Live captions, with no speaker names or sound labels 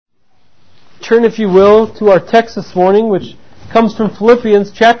turn, if you will, to our text this morning, which comes from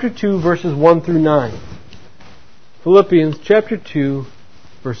Philippians chapter 2, verses 1 through 9. Philippians chapter 2,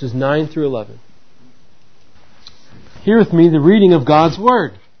 verses 9 through 11. Hear with me the reading of God's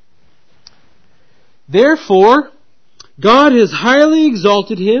Word. Therefore, God has highly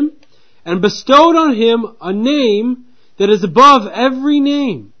exalted him and bestowed on him a name that is above every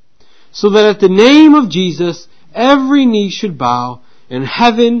name, so that at the name of Jesus every knee should bow in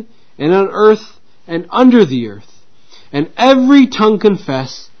heaven and on earth and under the earth, and every tongue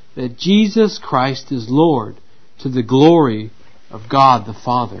confess that Jesus Christ is Lord, to the glory of God the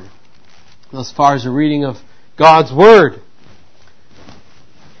Father. Thus far as a reading of God's Word.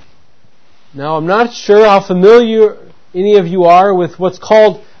 Now, I'm not sure how familiar any of you are with what's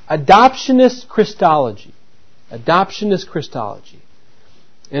called adoptionist Christology. Adoptionist Christology.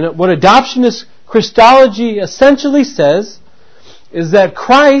 And what adoptionist Christology essentially says is that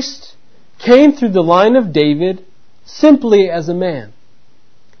Christ came through the line of David simply as a man.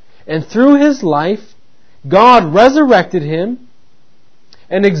 And through his life, God resurrected him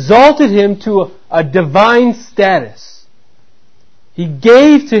and exalted him to a divine status. He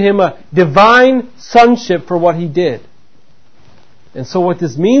gave to him a divine sonship for what he did. And so what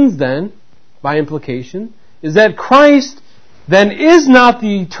this means then, by implication, is that Christ then is not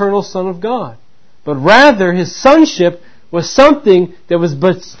the eternal Son of God, but rather his sonship was something that was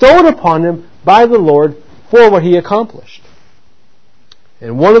bestowed upon him by the Lord for what he accomplished.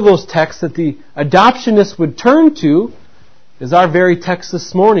 And one of those texts that the adoptionists would turn to is our very text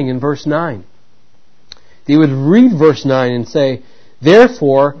this morning in verse 9. They would read verse 9 and say,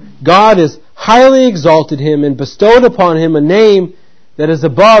 Therefore, God has highly exalted him and bestowed upon him a name that is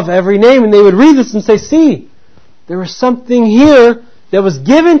above every name. And they would read this and say, see, there was something here that was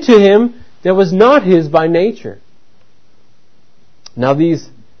given to him that was not his by nature. Now these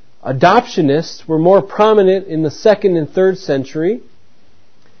adoptionists were more prominent in the 2nd and 3rd century,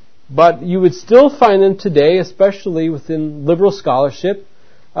 but you would still find them today, especially within liberal scholarship.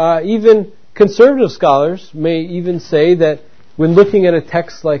 Even conservative scholars may even say that when looking at a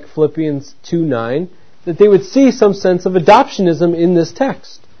text like Philippians 2:9, that they would see some sense of adoptionism in this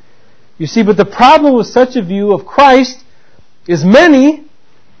text. You see, but the problem with such a view of Christ is many,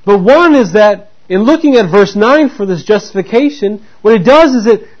 but one is that in looking at verse 9 for this justification, what it does is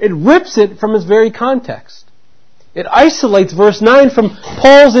it rips it from its very context. It isolates verse 9 from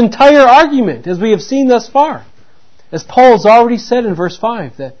Paul's entire argument, as we have seen thus far. As Paul has already said in verse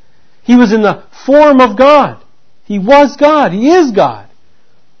 5, that he was in the form of God. He was God. He is God.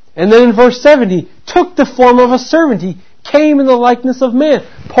 And then in verse 7, he took the form of a servant. He came in the likeness of man.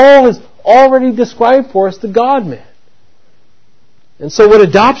 Paul has already described for us the God-man. And so what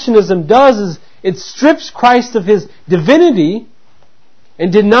adoptionism does is it strips Christ of his divinity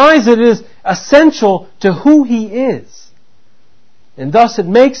and denies it is essential to who he is. And thus it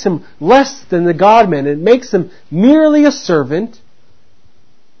makes him less than the God-man. It makes him merely a servant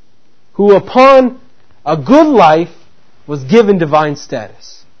who upon a good life was given divine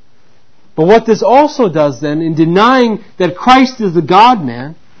status. But what this also does then, in denying that Christ is the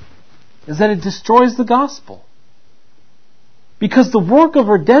God-man, is that it destroys the gospel. Because the work of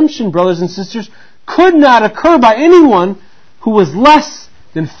redemption, brothers and sisters, could not occur by anyone who was less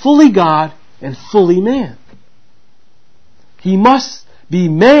than fully God and fully man. He must be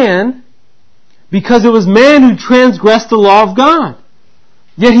man because it was man who transgressed the law of God.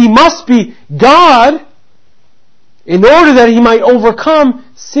 Yet he must be God in order that he might overcome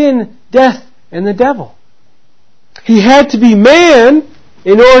sin, death, and the devil. He had to be man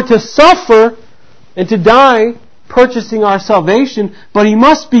in order to suffer and to die, purchasing our salvation, but he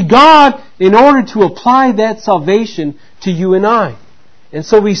must be God in order to apply that salvation to you and I. And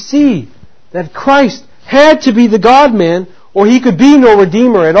so we see that Christ had to be the God-man, or he could be no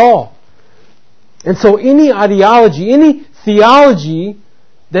Redeemer at all. And so any ideology, any theology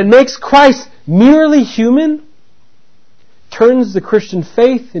that makes Christ merely human turns the Christian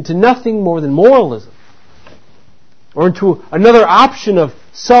faith into nothing more than moralism, or into another option of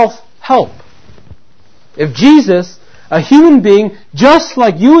self-help. If Jesus, a human being just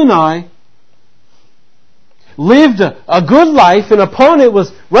like you and I, lived a good life and upon it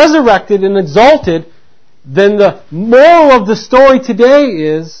was resurrected and exalted, then the moral of the story today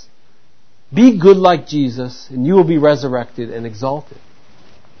is, be good like Jesus and you will be resurrected and exalted.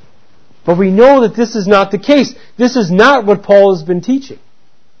 But we know that this is not the case. This is not what Paul has been teaching.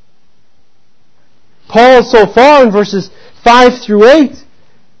 Paul, so far in verses 5 through 8,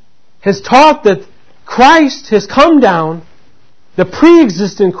 has taught that Christ has come down, the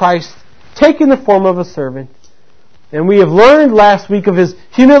pre-existent Christ, taken the form of a servant, And we have learned last week of His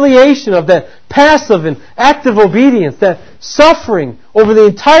humiliation, of that passive and active obedience, that suffering over the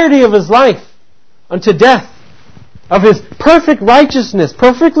entirety of His life unto death, of His perfect righteousness,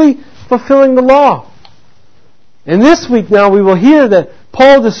 perfectly fulfilling the law. And this week now we will hear that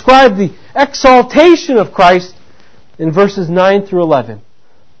Paul described the exaltation of Christ in verses 9 through 11.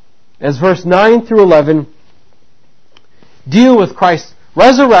 As verse 9 through 11 deal with Christ's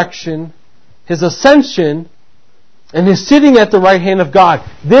resurrection, His ascension, and His sitting at the right hand of God.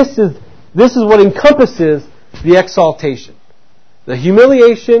 This is what encompasses the exaltation. The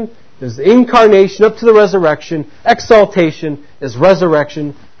humiliation is the incarnation up to the resurrection. Exaltation is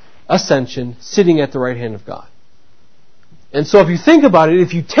resurrection, ascension, sitting at the right hand of God. And so if you think about it,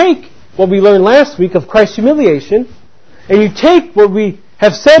 if you take what we learned last week of Christ's humiliation, and you take what we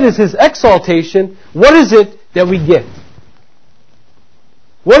have said is His exaltation, what is it that we get?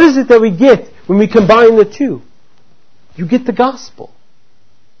 What is it that we get when we combine the two? You get the gospel.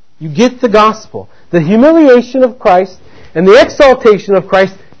 You get the gospel. The humiliation of Christ and the exaltation of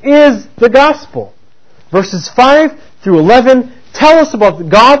Christ is the gospel. Verses 5 through 11 tell us about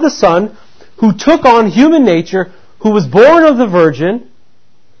God the Son who took on human nature, who was born of the Virgin,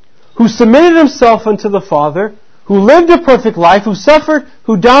 who submitted Himself unto the Father, who lived a perfect life, who suffered,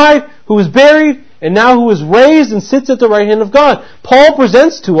 who died, who was buried, and now who is raised and sits at the right hand of God. Paul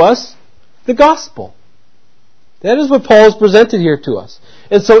presents to us the gospel. That is what Paul has presented here to us.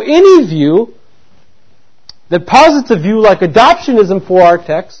 And so any view that posits a view like adoptionism for our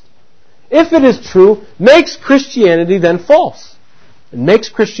text, if it is true, makes Christianity then false. It makes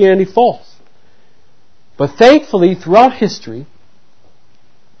Christianity false. But thankfully, throughout history,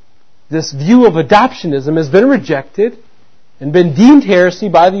 this view of adoptionism has been rejected and been deemed heresy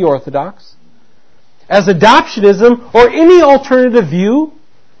by the Orthodox. As adoptionism, or any alternative view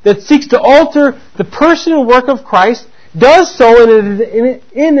that seeks to alter the person and work of Christ, does so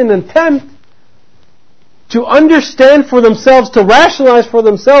in an attempt to understand for themselves, to rationalize for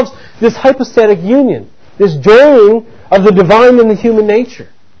themselves this hypostatic union, this joining of the divine and the human nature.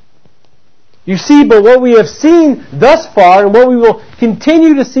 You see, but what we have seen thus far, and what we will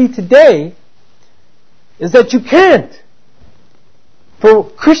continue to see today, is that you can't. For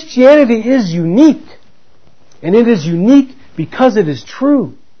Christianity is unique. And it is unique because it is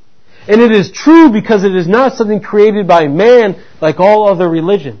true. And it is true because it is not something created by man like all other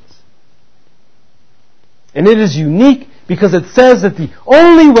religions. And it is unique because it says that the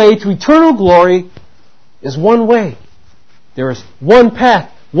only way to eternal glory is one way. There is one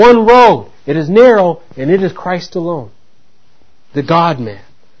path, one road. It is narrow, and it is Christ alone, the God-man.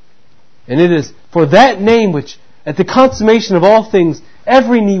 And it is for that name which, at the consummation of all things,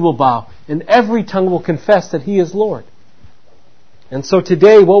 every knee will bow, and every tongue will confess that He is Lord. And so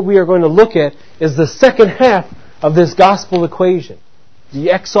today, what we are going to look at is the second half of this gospel equation, the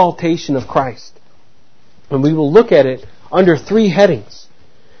exaltation of Christ. And we will look at it under three headings.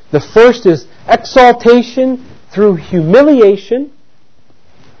 The first is exaltation through humiliation.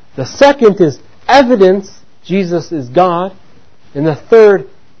 The second is evidence, Jesus is God. And the third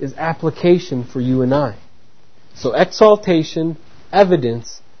is application for you and I. So exaltation,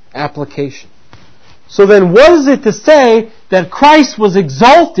 evidence, application. So then what is it to say that Christ was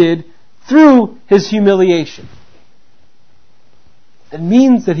exalted through His humiliation? It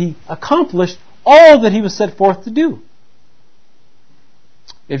means that He accomplished all that He was set forth to do.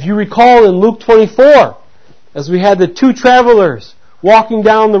 If you recall in Luke 24, as we had the two travelers walking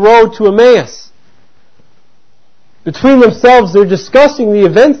down the road to Emmaus, between themselves they're discussing the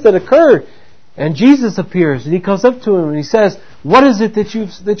events that occurred, and Jesus appears and He comes up to him and He says, "What is it that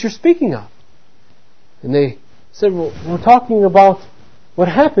you're speaking of?" And they said, "Well, we're talking about what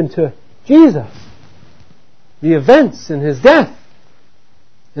happened to Jesus, the events and His death."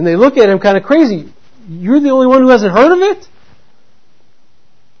 And they look at him kind of crazy. "You're the only one who hasn't heard of it?"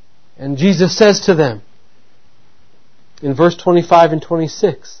 And Jesus says to them in verse 25 and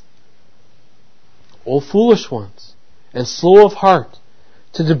 26, "O foolish ones, and slow of heart,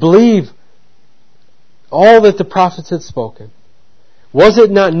 to believe all that the prophets had spoken. Was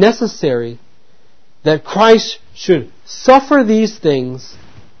it not necessary that Christ should suffer these things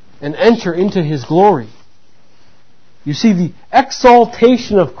and enter into His glory?" You see, the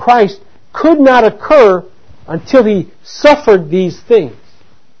exaltation of Christ could not occur until He suffered these things.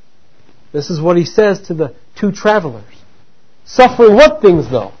 This is what He says to the two travelers. Suffering what things,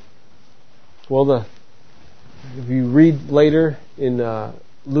 though? Well, if you read later in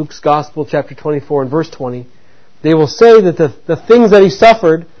Luke's Gospel, chapter 24 and verse 20, they will say that the things that He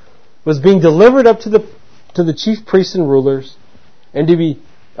suffered was being delivered up to the chief priests and rulers, and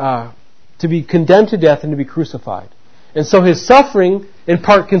to be condemned to death and to be crucified. And so his suffering, in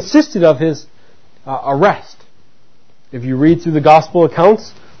part, consisted of his arrest. If you read through the gospel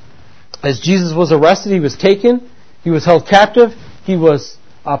accounts, as Jesus was arrested, he was taken, he was held captive, he was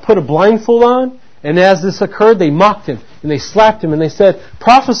put a blindfold on, and as this occurred, they mocked him, and they slapped him, and they said,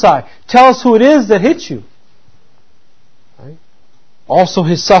 "Prophesy, tell us who it is that hit you." Right? Also,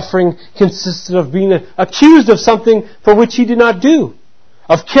 his suffering consisted of being accused of something for which he did not do,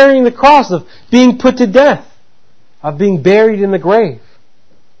 of carrying the cross, of being put to death, of being buried in the grave.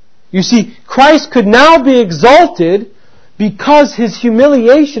 You see, Christ could now be exalted because his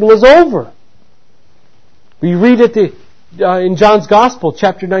humiliation was over. We read in John's Gospel,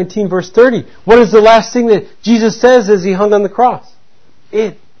 chapter 19, verse 30. What is the last thing that Jesus says as he hung on the cross?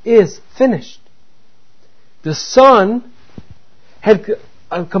 It is finished. The Son had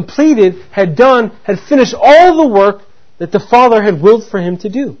completed, had finished all the work that the Father had willed for him to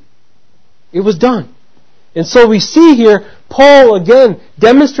do. It was done. And so we see here, Paul again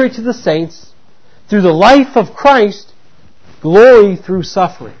demonstrates to the saints, through the life of Christ, glory through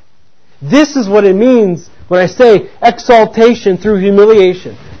suffering. This is what it means when I say exaltation through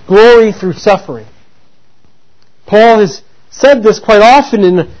humiliation, glory through suffering. Paul has said this quite often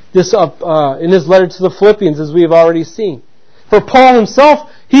in his letter to the Philippians, as we have already seen. For Paul himself,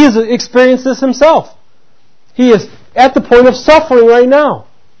 he has experienced this himself. He is at the point of suffering right now.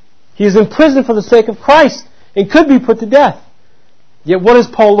 He is in prison for the sake of Christ and could be put to death. Yet what is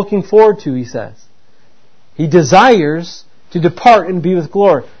Paul looking forward to, he says? He desires to depart and be with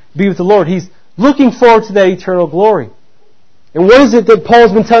the Lord. He's looking forward to that eternal glory. And what is it that Paul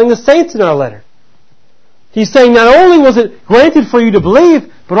has been telling the saints in our letter? He's saying not only was it granted for you to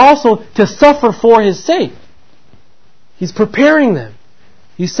believe, but also to suffer for his sake. He's preparing them.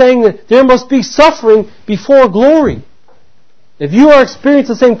 He's saying that there must be suffering before glory. If you are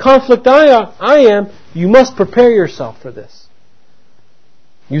experiencing the same conflict I am, you must prepare yourself for this.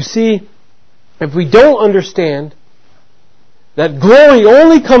 You see, if we don't understand that glory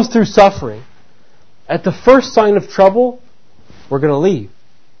only comes through suffering, at the first sign of trouble, we're going to leave.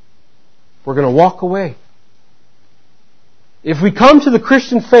 We're going to walk away. If we come to the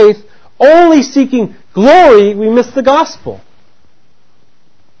Christian faith only seeking glory, we miss the gospel.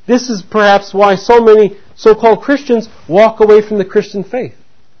 This is perhaps why so many so-called Christians walk away from the Christian faith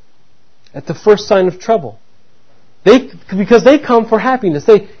at the first sign of trouble. Because they come for happiness.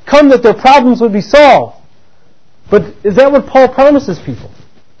 They come that their problems would be solved. But is that what Paul promises people?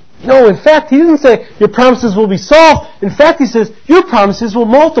 No, in fact, he doesn't say your promises will be solved. In fact, he says your promises will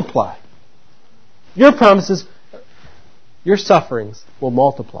multiply. Your sufferings will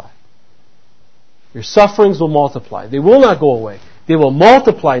multiply. Your sufferings will multiply. They will not go away. They will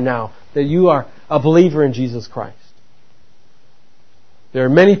multiply now that you are a believer in Jesus Christ. There are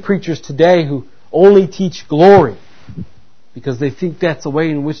many preachers today who only teach glory because they think that's a way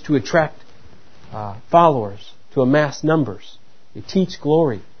in which to attract followers, to amass numbers. They teach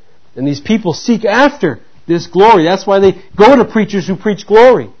glory. And these people seek after this glory. That's why they go to preachers who preach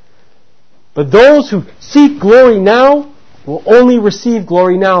glory. But those who seek glory now will only receive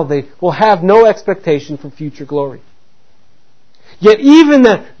glory now. They will have no expectation for future glory. Yet even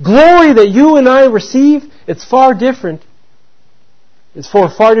the glory that you and I receive, it's far different. It's for a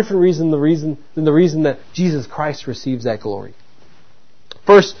far different reason than the reason that Jesus Christ receives that glory.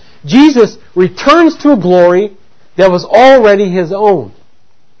 First, Jesus returns to a glory that was already His own.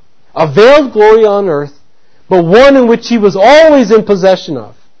 A veiled glory on earth, but one in which He was always in possession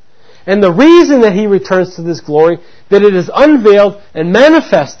of. And the reason that He returns to this glory, that it is unveiled and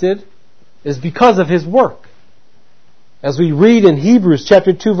manifested, is because of His work. As we read in Hebrews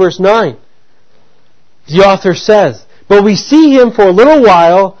chapter 2 verse 9, the author says, "But we see Him for a little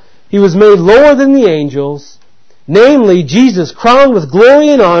while, He was made lower than the angels, namely Jesus crowned with glory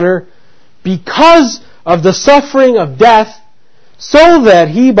and honor because of the suffering of death, so that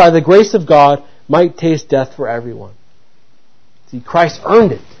He, by the grace of God, might taste death for everyone." See, Christ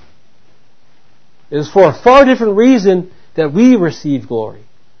earned it. It is for a far different reason that we receive glory.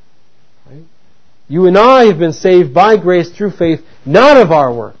 Right? You and I have been saved by grace through faith, not of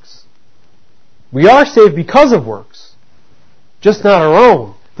our works. We are saved because of works, just not our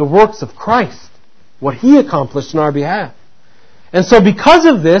own, the works of Christ, what He accomplished on our behalf. And so because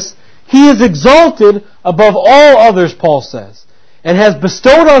of this, He is exalted above all others, Paul says, and has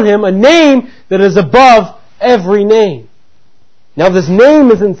bestowed on Him a name that is above every name. Now this name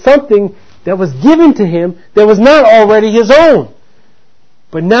isn't something that was given to Him that was not already His own.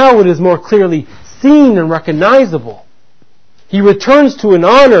 But now it is more clearly seen and recognizable. He returns to an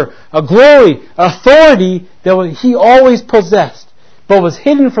honor, a glory, authority that He always possessed, but was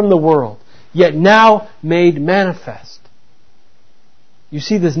hidden from the world, yet now made manifest. you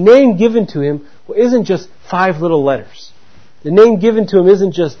see this name given to him isn't just 5 little letters. The name given to him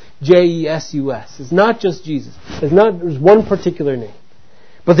isn't just Jesus. It's not just Jesus. There's one particular name.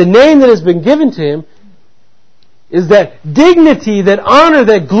 But the name that has been given to him is that dignity, that honor,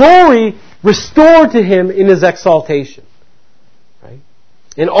 that glory restored to him in his exaltation. Right?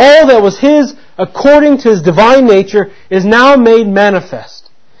 And all that was his according to his divine nature is now made manifest.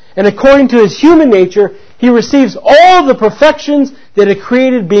 And according to his human nature, he receives all the perfections that a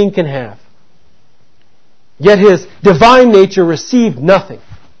created being can have. Yet his divine nature received nothing.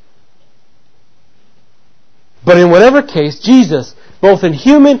 But in whatever case, Jesus, both in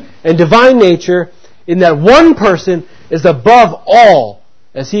human and divine nature, in that one person, is above all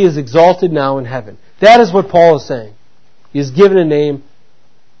as he is exalted now in heaven. That is what Paul is saying. He is given a name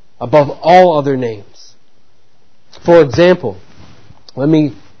above all other names. For example, let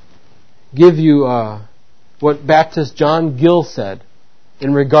me give you what Baptist John Gill said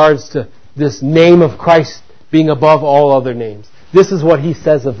in regards to this name of Christ being above all other names. This is what he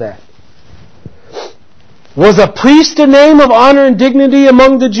says of that. Was a priest a name of honor and dignity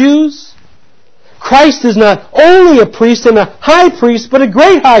among the Jews? Christ is not only a priest and a high priest, but a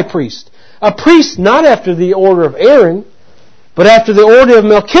great high priest. A priest not after the order of Aaron, but after the order of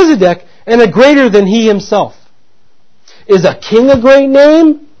Melchizedek, and a greater than he himself. Is a king a great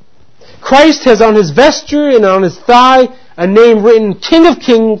name? Christ has on his vesture and on his thigh a name written King of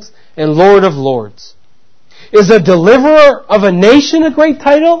Kings and Lord of Lords. Is a deliverer of a nation a great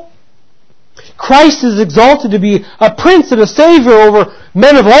title? Christ is exalted to be a prince and a savior over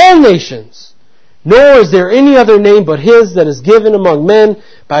men of all nations. Nor is there any other name but his that is given among men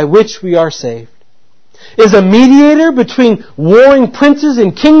by which we are saved. Is a mediator between warring princes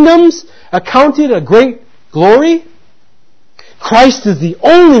and kingdoms accounted a great glory? Christ is the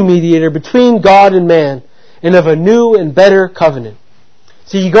only mediator between God and man, and of a new and better covenant.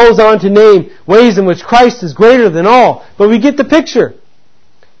 See, he goes on to name ways in which Christ is greater than all, but we get the picture.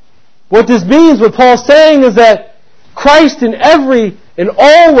 What this means, what Paul's saying, is that Christ in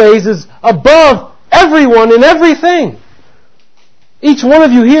all ways is above everyone and everything. Each one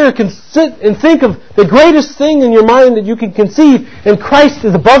of you here can sit and think of the greatest thing in your mind that you can conceive, and Christ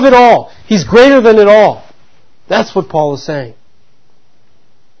is above it all. He's greater than it all. That's what Paul is saying.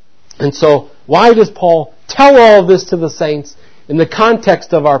 And so, why does Paul tell all of this to the saints in the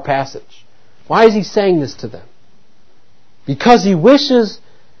context of our passage? Why is he saying this to them? Because he wishes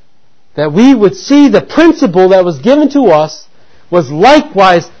that we would see the principle that was given to us was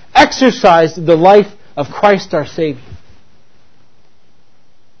likewise exercised in the life of Christ our Savior.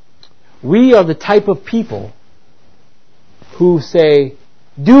 We are the type of people who say,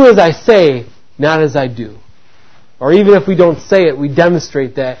 do as I say, not as I do. Or even if we don't say it, we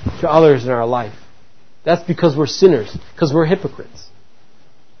demonstrate that to others in our life. That's because we're sinners, because we're hypocrites.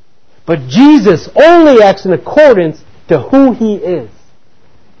 But Jesus only acts in accordance to who He is.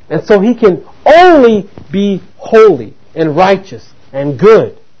 And so He can only be holy and righteous and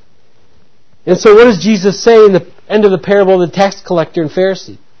good. And so what does Jesus say in the end of the parable of the tax collector and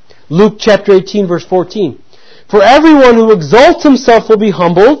Pharisee? Luke chapter 18 verse 14. For everyone who exalts himself will be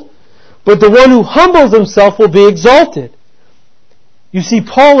humbled, but the one who humbles himself will be exalted. You see,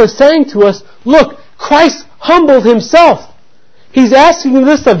 Paul is saying to us, look, Christ humbled Himself. He's asking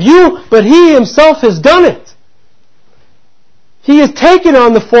this of you, but He Himself has done it. He has taken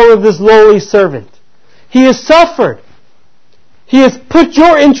on the form of this lowly servant. He has suffered. He has put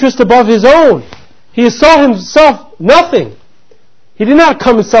your interest above His own. He has sought Himself nothing. He did not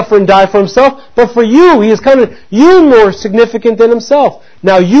come and suffer and die for Himself, but for you. He has counted you more significant than Himself.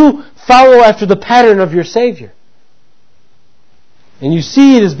 Now you follow after the pattern of your Savior. And you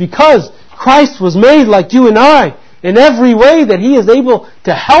see, it is because Christ was made like you and I in every way that He is able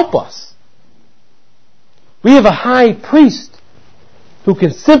to help us. We have a high priest who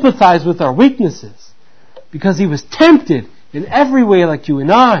can sympathize with our weaknesses because He was tempted in every way like you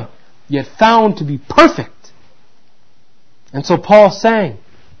and I, yet found to be perfect. And so Paul's saying,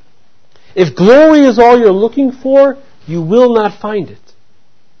 if glory is all you're looking for, you will not find it.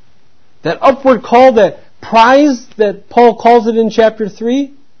 That upward call, that prize that Paul calls it in chapter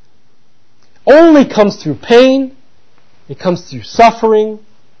 3, only comes through pain, it comes through suffering,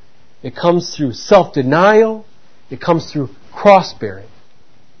 it comes through self-denial, it comes through cross-bearing.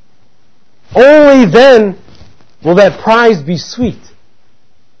 Only then will that prize be sweet.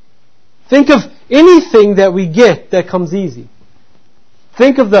 Think of anything that we get that comes easy.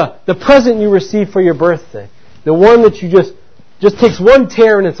 Think of the present you receive for your birthday. The one that you just takes one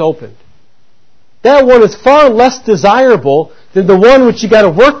tear and it's opened. That one is far less desirable than the one which you got to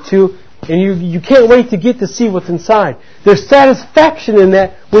work to and you can't wait to get to see what's inside. There's satisfaction in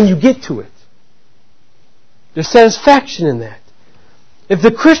that when you get to it. There's satisfaction in that. If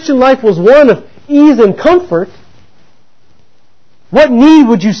the Christian life was one of ease and comfort, what need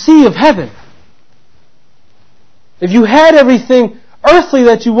would you see of heaven? If you had everything earthly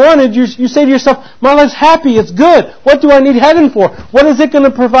that you wanted, you say to yourself, my life's happy, it's good. What do I need heaven for? What is it going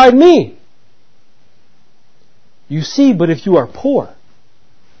to provide me? You see, but if you are poor,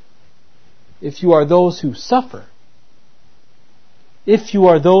 if you are those who suffer, if you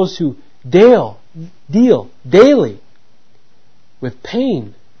are those who deal daily with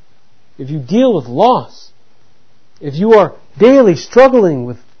pain, if you deal with loss, if you are daily struggling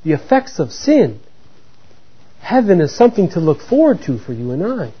with the effects of sin, heaven is something to look forward to for you and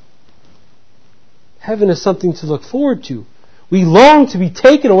I. Heaven is something to look forward to. We long to be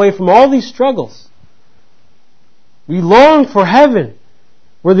taken away from all these struggles. We long for heaven,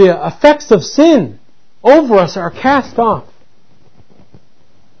 where the effects of sin over us are cast off.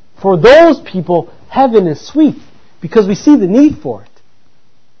 For those people, heaven is sweet, because we see the need for it.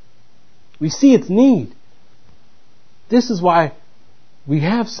 We see its need. This is why we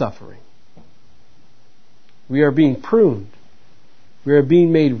have suffering. We are being pruned. We are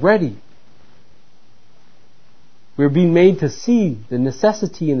being made ready. We are being made to see the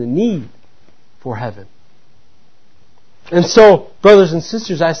necessity and the need for heaven. And so, brothers and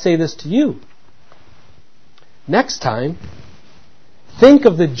sisters, I say this to you. Next time, think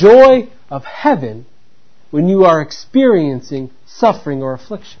of the joy of heaven when you are experiencing suffering or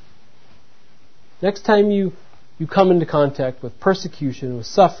affliction. Next time you come into contact with persecution, with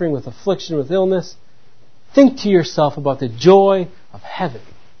suffering, with affliction, with illness, think to yourself about the joy of heaven.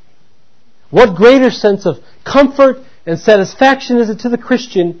 What greater sense of comfort and satisfaction is it to the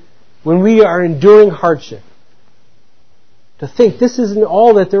Christian when we are enduring hardship? To think this isn't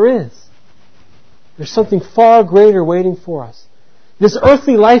all that there is. There's something far greater waiting for us. This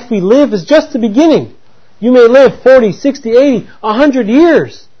earthly life we live is just the beginning. You may live 40, 60, 80, 100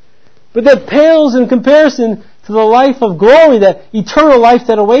 years. But that pales in comparison to the life of glory, that eternal life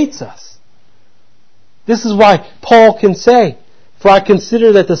that awaits us. This is why Paul can say, for I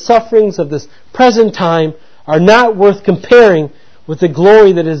consider that the sufferings of this present time are not worth comparing with the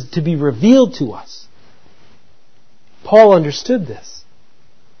glory that is to be revealed to us. Paul understood this.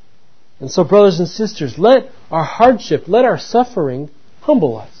 And so, brothers and sisters, let our hardship, let our suffering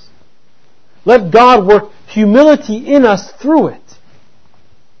humble us. Let God work humility in us through it.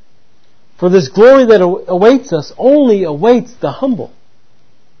 For this glory that awaits us only awaits the humble,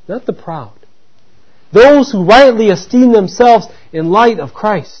 not the proud. Those who rightly esteem themselves in light of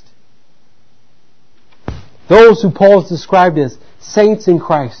Christ. Those who Paul has described as saints in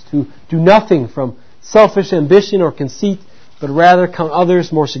Christ, who do nothing from selfish ambition or conceit, but rather count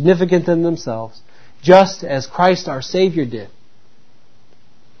others more significant than themselves, just as Christ our Savior did.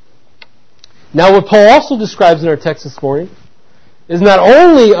 Now, what Paul also describes in our text this morning is not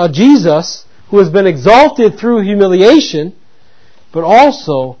only a Jesus who has been exalted through humiliation, but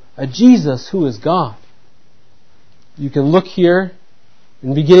also a Jesus who is God. You can look here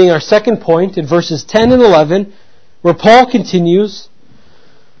in beginning our second point in verses 10 and 11, where Paul continues,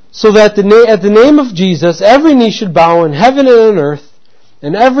 so that at the name of Jesus every knee should bow in heaven and on earth,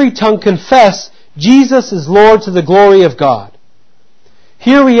 and every tongue confess Jesus is Lord to the glory of God.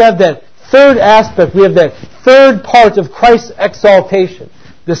 Here we have that third aspect, we have that third part of Christ's exaltation,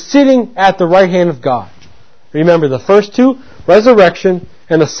 the sitting at the right hand of God. Remember, the first two, resurrection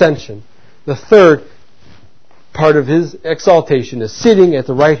and ascension. The third part of His exaltation is sitting at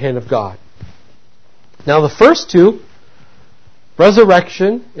the right hand of God. Now the first two,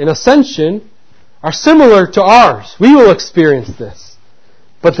 resurrection and ascension, are similar to ours. We will experience this.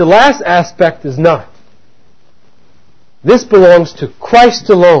 But the last aspect is not. This belongs to Christ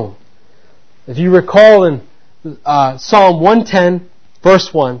alone. If you recall in Psalm 110,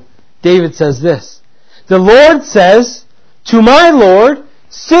 verse 1, David says this, the Lord says, to my Lord,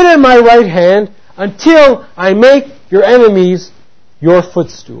 sit at my right hand until I make your enemies your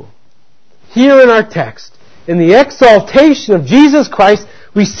footstool. Here in our text, in the exaltation of Jesus Christ,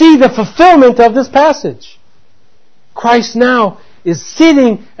 we see the fulfillment of this passage. Christ now is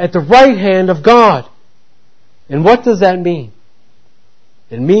sitting at the right hand of God. And what does that mean?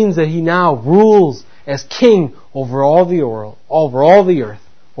 It means that He now rules as King over all the world, over all the earth,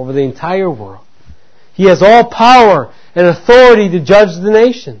 over the entire world. He has all power and authority to judge the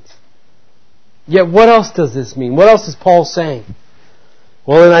nations. Yet what else does this mean? What else is Paul saying?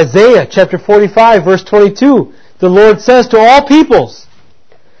 Well, in Isaiah chapter 45, verse 22, the Lord says to all peoples,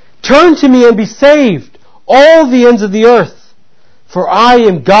 turn to me and be saved, all the ends of the earth. For I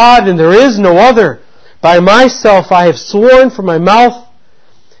am God and there is no other. By myself I have sworn from my mouth,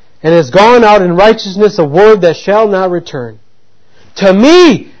 and has gone out in righteousness a word that shall not return. To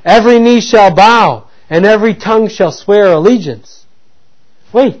me every knee shall bow, and every tongue shall swear allegiance.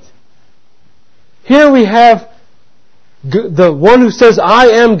 Wait. Here we have the one who says, I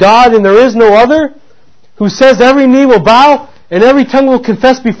am God and there is no other, who says every knee will bow and every tongue will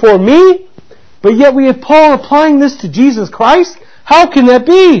confess before me, but yet we have Paul applying this to Jesus Christ? How can that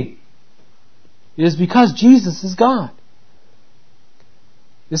be? It is because Jesus is God.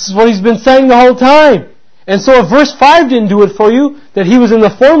 This is what he's been saying the whole time. And so if verse 5 didn't do it for you, that he was in the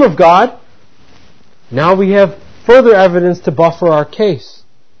form of God, now we have further evidence to buffer our case.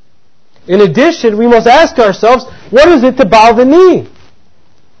 In addition, we must ask ourselves, what is it to bow the knee?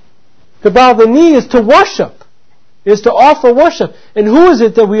 To bow the knee is to worship, is to offer worship. And who is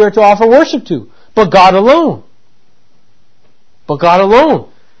it that we are to offer worship to? But God alone. But God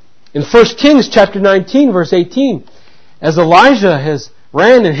alone. In 1 Kings chapter 19, verse 18, as Elijah has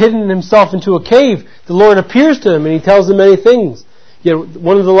ran and hidden himself into a cave, the Lord appears to him and he tells him many things. Yet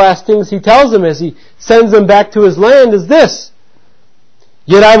one of the last things he tells him as he sends him back to his land is this: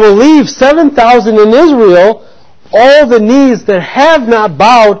 Yet I will leave 7,000 in Israel, all the knees that have not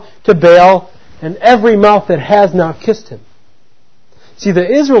bowed to Baal, and every mouth that has not kissed him. See, the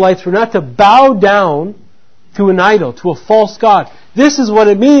Israelites were not to bow down to an idol, to a false god. This is what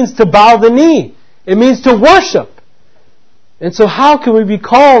it means to bow the knee. It means to worship. And so how can we be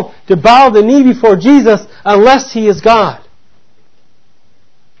called to bow the knee before Jesus unless He is God?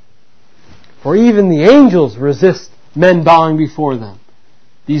 For even the angels resist men bowing before them.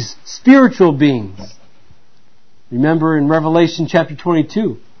 These spiritual beings. Remember in Revelation chapter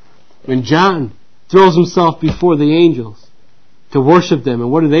 22, when John throws himself before the angels to worship them,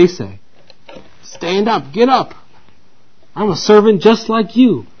 and what do they say? Stand up, get up. I'm a servant just like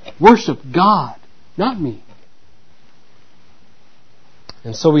you. Worship God, not me.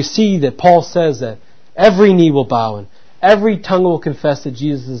 And so we see that Paul says that every knee will bow and every tongue will confess that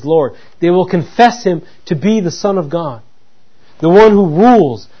Jesus is Lord. They will confess Him to be the Son of God, the one who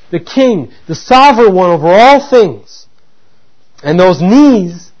rules, the King, the sovereign one over all things. And those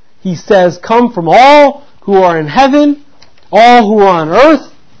knees, he says, come from all who are in heaven, all who are on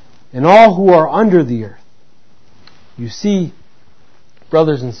earth, and all who are under the earth. You see,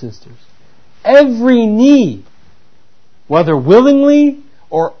 brothers and sisters, every knee, whether willingly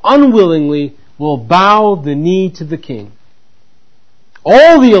or unwillingly, will bow the knee to the King.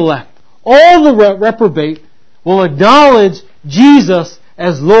 All the elect, all the reprobate will acknowledge Jesus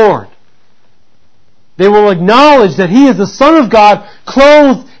as Lord. They will acknowledge that He is the Son of God,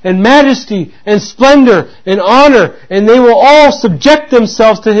 clothed in majesty and splendor and honor, and they will all subject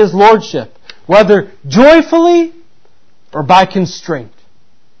themselves to His Lordship, whether joyfully or by constraint.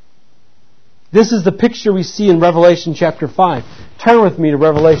 This is the picture we see in Revelation chapter 5. Turn with me to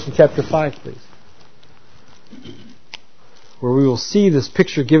Revelation chapter 5, please, where we will see this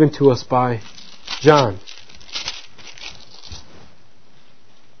picture given to us by John.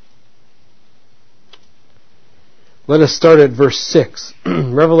 Let us start at verse 6.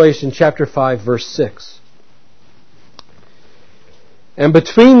 Revelation chapter 5, verse 6. And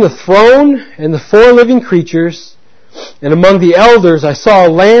between the throne and the four living creatures, and among the elders, I saw a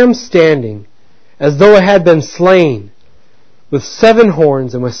lamb standing, as though it had been slain, with 7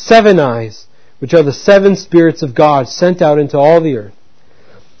 horns and with 7 eyes, which are the 7 spirits of God sent out into all the earth.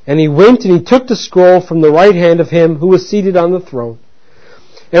 And he went and he took the scroll from the right hand of him who was seated on the throne.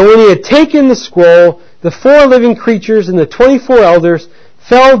 And when he had taken the scroll, the 4 living creatures and the 24 elders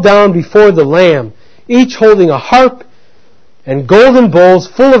fell down before the Lamb, each holding a harp and golden bowls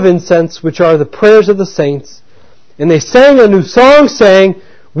full of incense, which are the prayers of the saints. And they sang a new song, saying,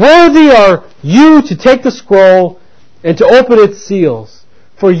 Worthy are you to take the scroll and to open its seals.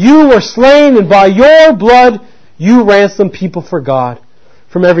 For you were slain, and by your blood you ransomed people for God,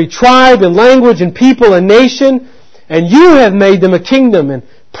 from every tribe and language and people and nation, and you have made them a kingdom and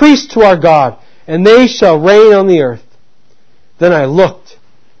priests to our God, and they shall reign on the earth. Then I looked,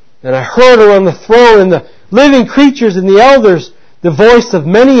 and I heard around the throne and the living creatures and the elders the voice of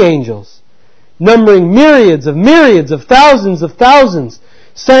many angels, numbering myriads of thousands,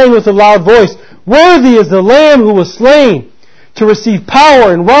 saying with a loud voice, Worthy is the Lamb who was slain, to receive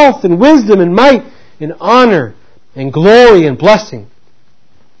power and wealth and wisdom and might and honor and glory and blessing.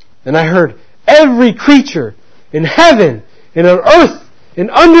 And I heard every creature in heaven and on earth and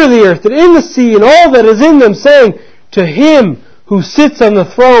under the earth and in the sea and all that is in them, saying, To Him who sits on the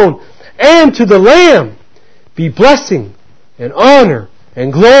throne and to the Lamb be blessing and honor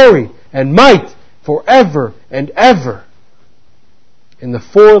and glory and might forever and ever. And the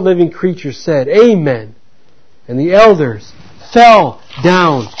 4 living creatures said, Amen. And the elders fell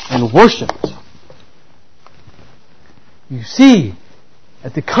down and worshipped. You see,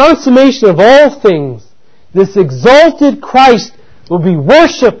 at the consummation of all things, this exalted Christ will be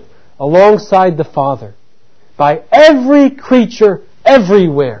worshipped alongside the Father by every creature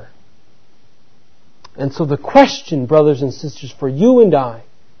everywhere. And so the question, brothers and sisters, for you and I,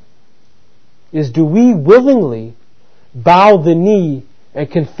 is do we willingly bow the knee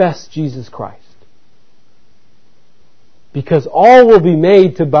and confess Jesus Christ? Because all will be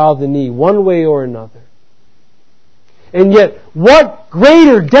made to bow the knee, one way or another. And yet, what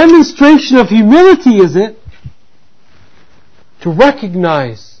greater demonstration of humility is it to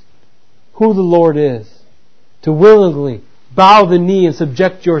recognize who the Lord is, to willingly bow the knee and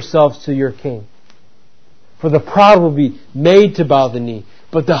subject yourselves to your King. For the proud will be made to bow the knee,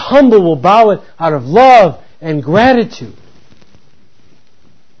 but the humble will bow it out of love and gratitude.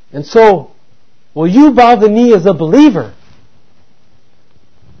 And so, will you bow the knee as a believer?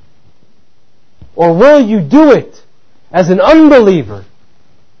 Or will you do it as an unbeliever?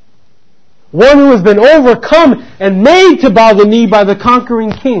 One who has been overcome and made to bow the knee by the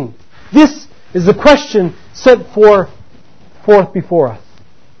conquering King. This is the question set forth before us.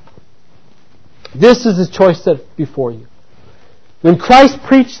 This is the choice set before you. When Christ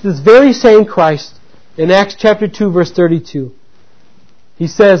preached this very same Christ in Acts chapter 2 verse 32, He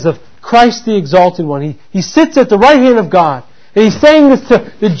says of Christ the Exalted One, He sits at the right hand of God. And He's saying this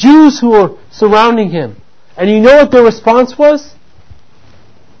to the Jews who are surrounding Him. And you know what their response was?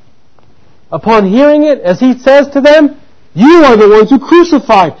 Upon hearing it, as He says to them, you are the ones who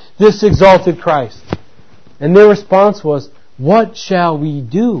crucified this exalted Christ. And their response was, what shall we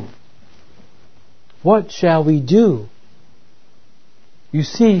do? What shall we do? You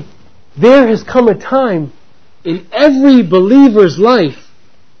see, there has come a time in every believer's life,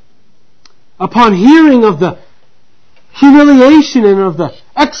 upon hearing of the humiliation and of the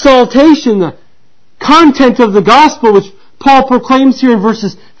exaltation, the content of the gospel, which Paul proclaims here in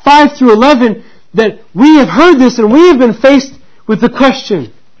verses 5 through 11, that we have heard this and we have been faced with the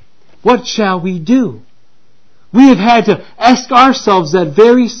question, what shall we do? We have had to ask ourselves that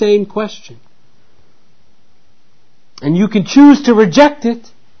very same question. And you can choose to reject it,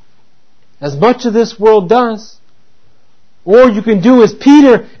 as much of this world does. Or you can do as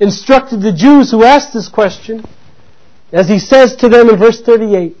Peter instructed the Jews who asked this question, as he says to them in verse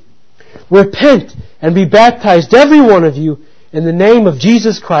 38, repent and be baptized, every one of you, in the name of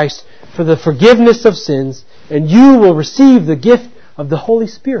Jesus Christ for the forgiveness of sins, and you will receive the gift of the Holy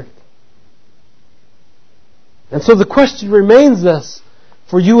Spirit. And so the question remains thus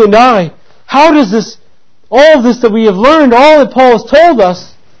for you and I, how does this, all this that we have learned, all that Paul has told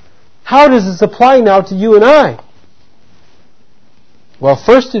us, how does this apply now to you and I? Well,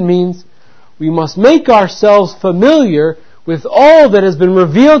 first it means we must make ourselves familiar with all that has been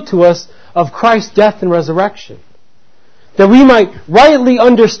revealed to us of Christ's death and resurrection, that we might rightly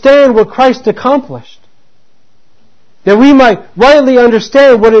understand what Christ accomplished, that we might rightly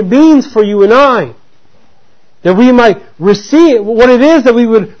understand what it means for you and I, that we might receive what it is that we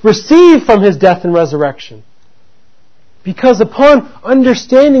would receive from His death and resurrection. Because upon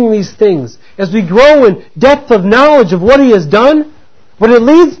understanding these things, as we grow in depth of knowledge of what He has done, what it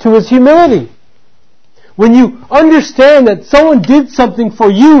leads to is humility. When you understand that someone did something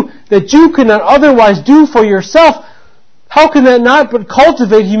for you that you could not otherwise do for yourself, how can that not but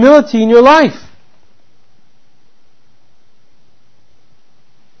cultivate humility in your life?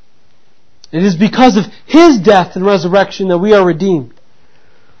 It is because of His death and resurrection that we are redeemed.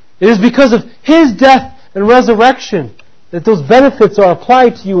 It is because of His death and resurrection that those benefits are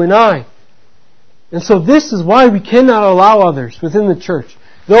applied to you and I. And so this is why we cannot allow others within the church,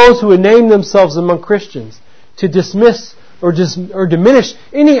 those who would name themselves among Christians, to dismiss or diminish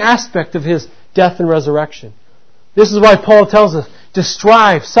any aspect of His death and resurrection. This is why Paul tells us to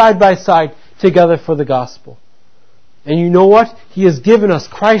strive side by side together for the gospel. And you know what? He has given us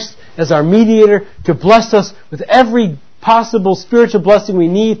Christ as our mediator to bless us with every possible spiritual blessing we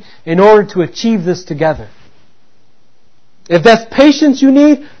need in order to achieve this together. If that's patience you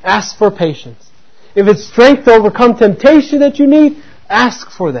need, ask for patience. If it's strength to overcome temptation that you need,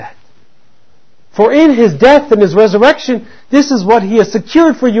 ask for that. For in His death and His resurrection, this is what He has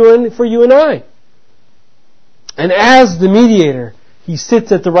secured for you and I. And as the mediator, He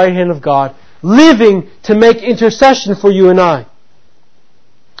sits at the right hand of God, living to make intercession for you and I.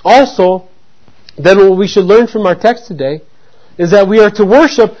 Also, then what we should learn from our text today is that we are to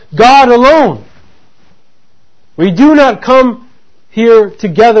worship God alone. We do not come here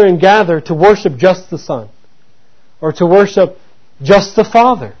together and gather to worship just the Son, or to worship just the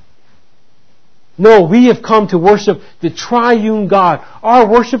Father. No, we have come to worship the triune God. Our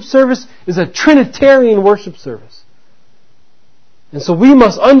worship service is a Trinitarian worship service. And so we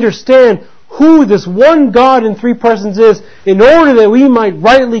must understand who this one God in three persons is in order that we might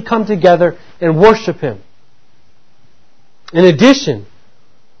rightly come together and worship Him. In addition,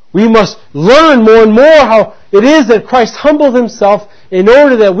 we must learn more and more how it is that Christ humbled Himself in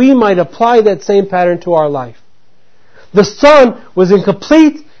order that we might apply that same pattern to our life. The Son was in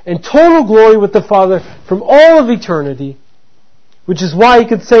complete and total glory with the Father from all of eternity, which is why He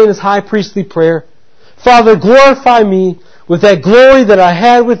could say in His high priestly prayer, Father, glorify me with that glory that I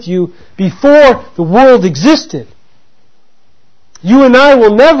had with you before the world existed. You and I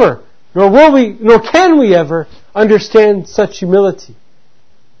will never, nor can we ever, understand such humility.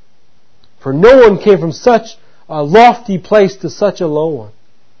 For no one came from such a lofty place to such a low one.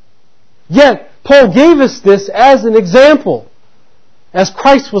 Yet, Paul gave us this as an example, as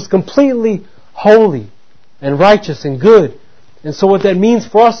Christ was completely holy and righteous and good. And so what that means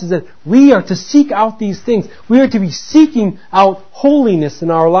for us is that we are to seek out these things. We are to be seeking out holiness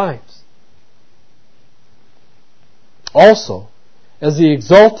in our lives. Also, as the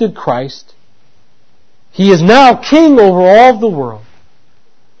exalted Christ, He is now King over all the world.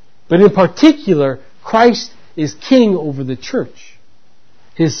 But in particular, Christ is King over the church,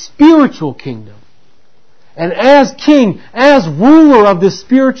 His spiritual kingdom. And as King, as ruler of this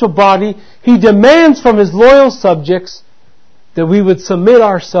spiritual body, He demands from His loyal subjects that we would submit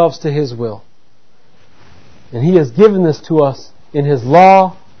ourselves to His will. And He has given this to us in His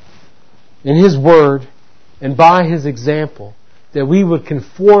law, in His word, and by His example, that we would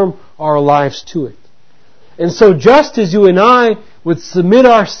conform our lives to it. And so just as you and I would submit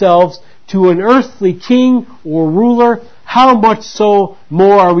ourselves to an earthly king or ruler, how much so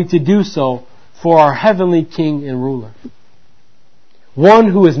more are we to do so for our heavenly King and ruler? One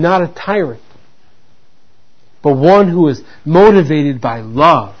who is not a tyrant, but one who is motivated by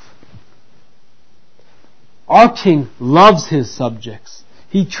love. Our King loves His subjects.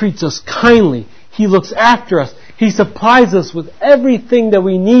 He treats us kindly. He looks after us. He supplies us with everything that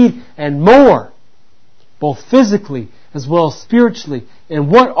we need and more, both physically as well as spiritually.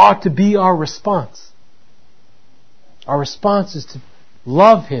 And what ought to be our response? Our response is to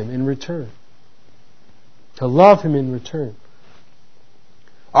love Him in return. To love Him in return.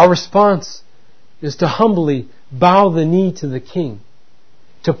 Our response is to humbly bow the knee to the King,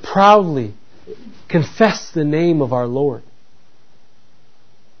 to proudly confess the name of our Lord.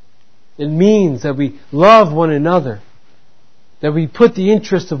 It means that we love one another, that we put the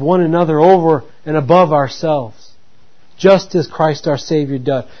interest of one another over and above ourselves, just as Christ our Savior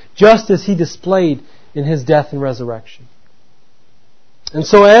did, just as He displayed in His death and resurrection. And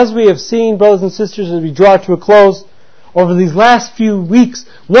so as we have seen, brothers and sisters, as we draw to a close over these last few weeks,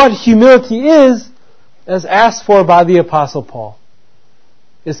 what humility is, as asked for by the Apostle Paul,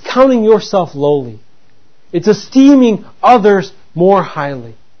 is counting yourself lowly. It's esteeming others more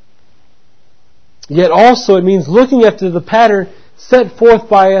highly. Yet also it means looking after the pattern set forth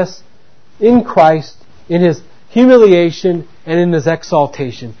by us in Christ, in His humiliation and in His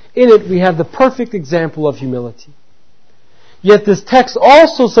exaltation. In it we have the perfect example of humility. Yet this text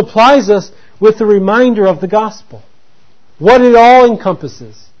also supplies us with a reminder of the gospel, what it all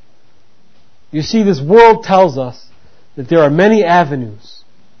encompasses. You see, this world tells us that there are many avenues,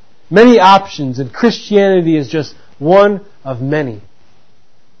 many options, and Christianity is just one of many.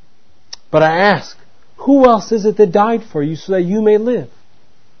 But I ask, who else is it that died for you so that you may live?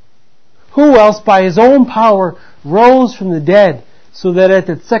 Who else by His own power rose from the dead so that at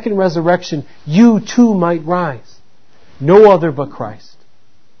the second resurrection you too might rise? No other but Christ.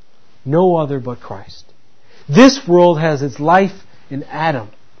 No other but Christ. This world has its life in Adam,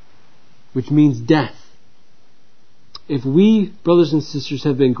 which means death. If we, brothers and sisters,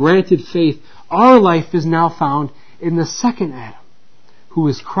 have been granted faith, our life is now found in the second Adam, who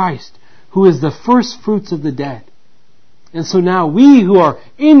is Christ, who is the first fruits of the dead. And so now we who are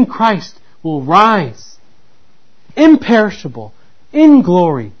in Christ will rise, imperishable, in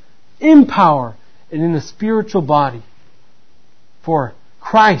glory, in power, and in a spiritual body. For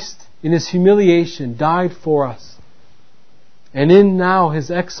Christ, in His humiliation, died for us. And in now His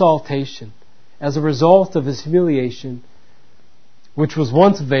exaltation, as a result of His humiliation, which was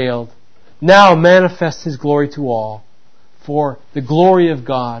once veiled, now manifests His glory to all, for the glory of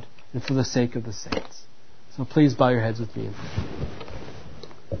God and for the sake of the saints. So please bow your heads with me.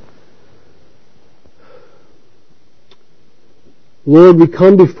 Lord, we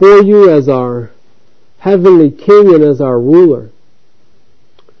come before You as our heavenly King and as our ruler.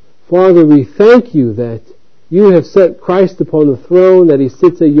 Father, we thank You that you have set Christ upon the throne, that He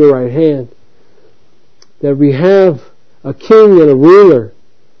sits at your right hand, that we have a King and a ruler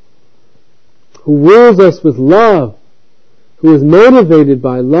who rules us with love, who is motivated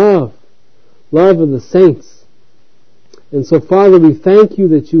by love of the saints. And so, Father, we thank you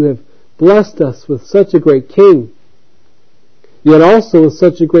that you have blessed us with such a great King, yet also with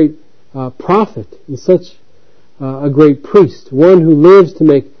such a great prophet and such a great priest, one who lives to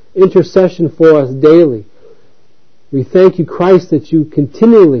make intercession for us daily. We thank you, Christ, that you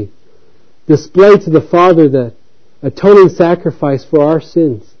continually display to the Father that atoning sacrifice for our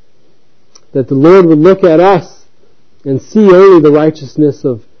sins, that the Lord would look at us and see only the righteousness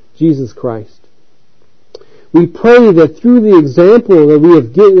of Jesus Christ. We pray that through the example that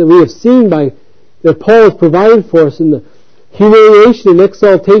we have seen that Paul has provided for us in the humiliation and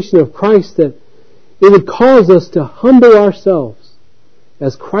exaltation of Christ, that it would cause us to humble ourselves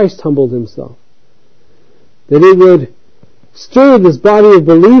as Christ humbled Himself. That it would stir this body of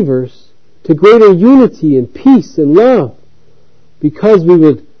believers to greater unity and peace and love, because we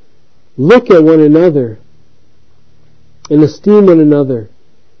would look at one another and esteem one another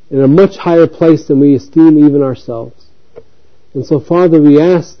in a much higher place than we esteem even ourselves. And so, Father, we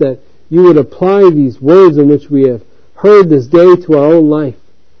ask that you would apply these words in which we have heard this day to our own life,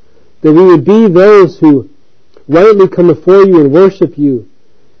 that we would be those who rightly come before you and worship you,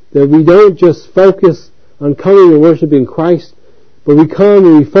 that we don't just focus on coming and worshiping Christ, but we come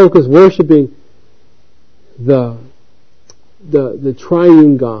and we focus worshiping the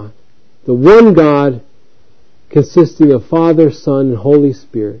triune God, the one God consisting of Father, Son, and Holy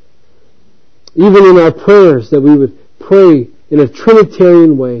Spirit. Even in our prayers, that we would pray in a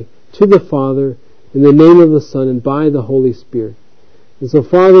Trinitarian way to the Father, in the name of the Son, and by the Holy Spirit. And so,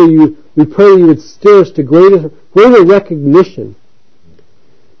 Father, we pray that you would stir us to greater recognition,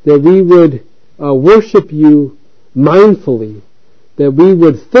 that we would worship you mindfully, that we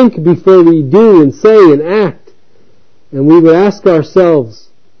would think before we do and say and act, and we would ask ourselves,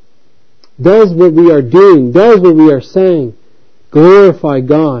 does what we are doing, does what we are saying glorify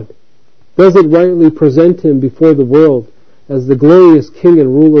God? Does it rightly present Him before the world as the glorious King and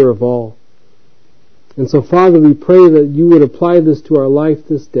ruler of all? And so, Father, we pray that you would apply this to our life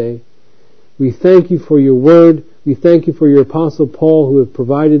this day. We thank you for your word. We thank you for your Apostle Paul, who have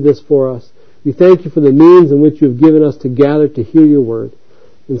provided this for us. We thank you for the means in which you have given us to gather to hear your word.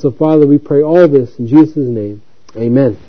 And so, Father, we pray all this in Jesus' name. Amen.